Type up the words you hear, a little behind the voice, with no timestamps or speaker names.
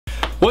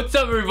What's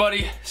up,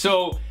 everybody?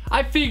 So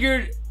I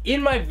figured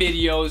in my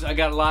videos I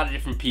got a lot of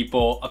different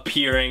people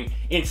appearing,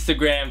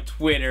 Instagram,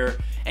 Twitter,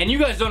 and you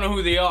guys don't know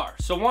who they are.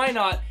 So why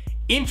not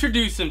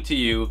introduce them to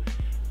you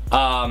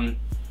one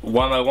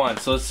by one.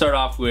 So let's start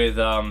off with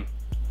the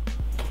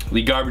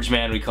garbage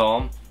man, we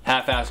call him.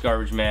 Half-ass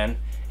garbage man,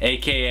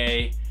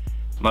 aka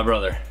my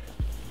brother.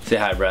 Say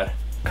hi, Brad.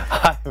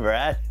 Hi,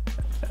 Brad.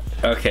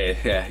 Okay,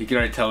 yeah, you can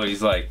already tell what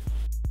he's like.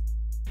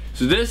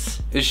 So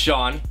this is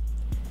Sean.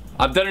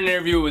 I've done an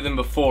interview with him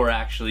before,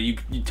 actually.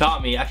 You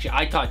taught me, actually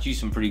I taught you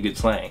some pretty good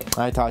slang.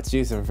 I taught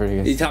you some pretty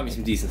good. You taught me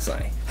some decent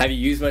slang. Have you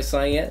used my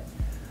slang yet?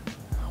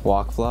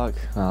 Walk block,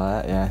 all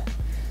that, yeah.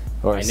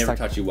 Or I never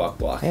taught you walk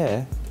block.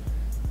 Yeah.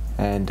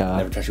 And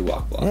never taught you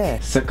walk block. Yeah.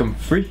 Suck 'em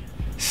free.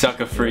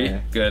 Sucka free,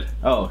 yeah. Good.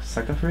 Oh,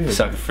 sucka free?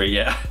 Sucka free,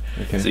 yeah.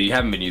 Okay. So you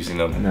haven't been using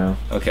them? No.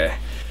 Okay.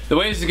 The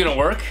way this is gonna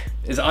work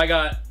is I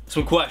got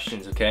some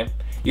questions, okay?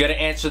 You gotta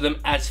answer them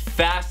as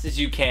fast as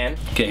you can.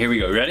 Okay, here we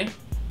go. You ready?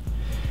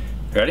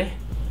 Ready?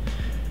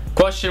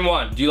 Question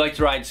 1. Do you like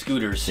to ride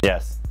scooters?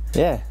 Yes.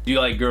 Yeah. Do you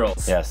like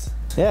girls? Yes.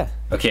 Yeah.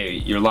 Okay,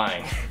 you're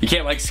lying. You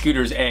can't like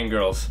scooters and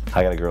girls.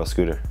 I got a girl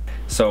scooter.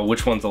 So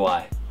which one's a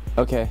lie?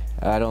 Okay,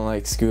 I don't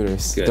like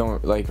scooters. Good.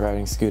 Don't like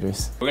riding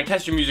scooters. We're gonna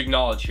test your music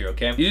knowledge here,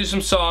 okay? These are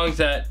some songs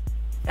that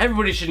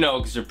everybody should know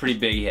because they're pretty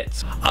big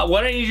hits.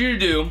 What I need you to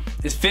do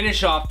is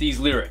finish off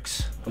these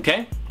lyrics,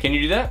 okay? Can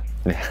you do that?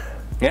 Yeah.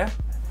 Yeah?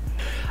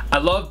 I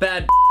love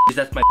bad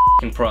that's my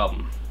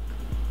problem.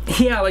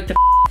 Yeah, I like to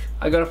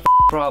I got a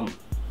problem.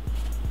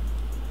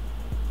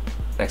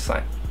 Next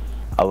line.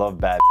 I love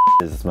bad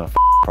it's my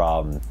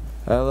problem.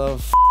 I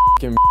love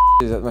f***ing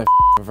that's my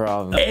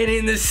problem. And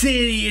in the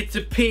city, it's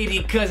a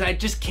pity cause I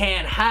just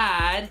can't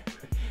hide.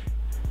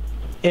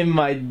 In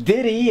my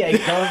ditty, I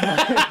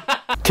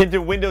go.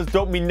 Tinted windows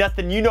don't mean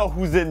nothing, you know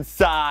who's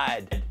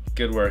inside.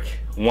 Good work.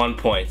 1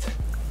 point.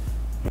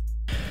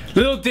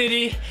 Little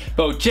ditty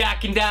about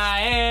Jack and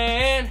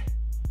Diane.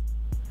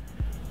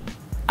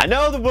 I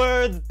know the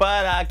words,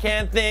 but I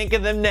can't think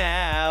of them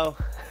now.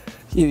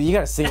 You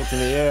gotta sing it to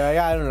me.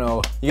 I don't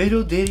know.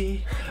 Little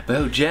ditty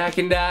about Jack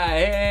and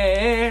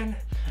Diane.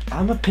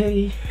 I'm a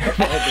pity.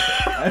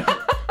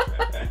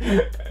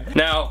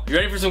 Now, you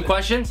ready for some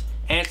questions?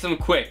 Answer them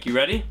quick. You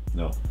ready?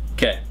 No.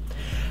 Okay.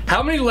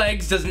 How many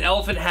legs does an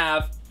elephant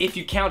have if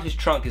you count his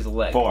trunk as a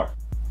leg? 4.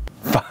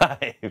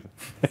 5.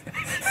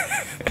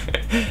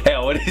 Hey,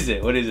 what is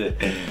it? What is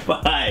it?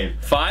 5.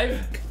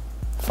 5?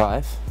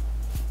 5?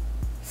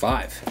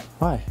 5.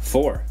 Why?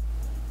 4.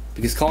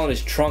 Because calling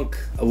his trunk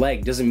a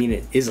leg doesn't mean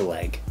it is a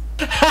leg.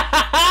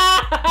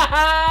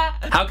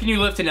 How can you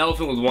lift an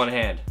elephant with one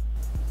hand?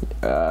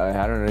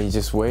 I don't know. You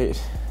just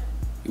wait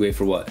You wait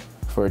for what?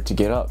 for it to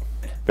get up.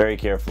 Very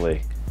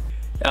carefully.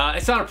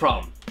 It's not a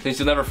problem, since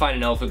you'll never find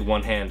an elephant with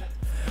one hand.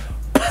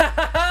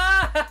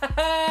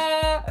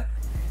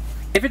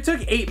 If it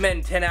took 8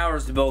 men 10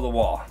 hours to build a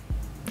wall,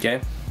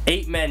 okay?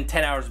 8 men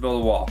 10 hours to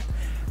build a wall.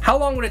 How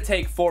long would it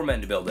take 4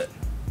 men to build it?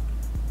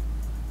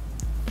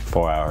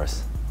 4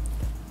 hours.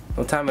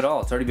 No time at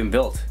all, it's already been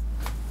built.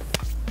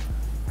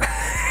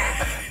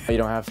 You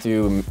don't have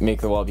to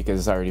make the wall because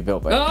it's already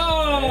built. By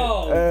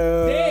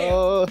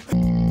Oh!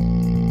 Damn!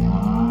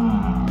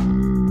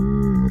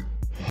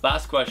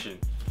 Last question.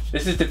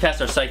 This is to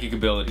test our psychic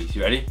abilities.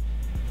 You ready?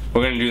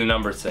 We're gonna do the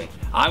numbers thing.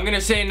 I'm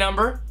gonna say a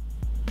number.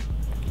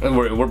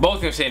 We're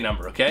both gonna say a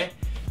number, okay?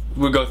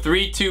 We'll go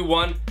 3, 2,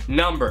 1,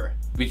 number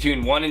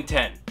between 1 and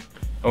 10. And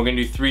we're gonna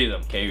do 3 of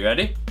them. Okay, you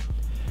ready?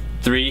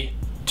 3,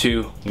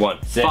 2,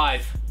 1. 6.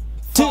 5.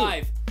 2.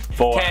 5.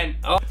 4. 10.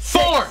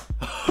 4.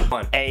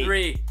 1. 8.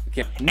 3.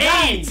 Okay.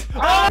 8.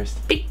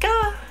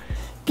 Pika.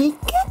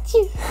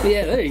 Pikachu.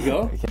 Yeah, there you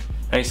go. Okay.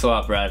 Thanks a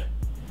lot, Brad.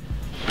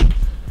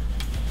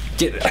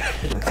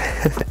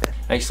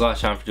 Thanks a lot,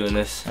 Sean, for doing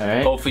this. All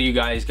right. Hopefully you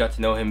guys got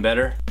to know him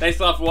better. Thanks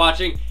a lot for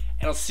watching,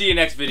 and I'll see you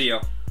next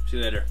video. See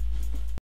you later.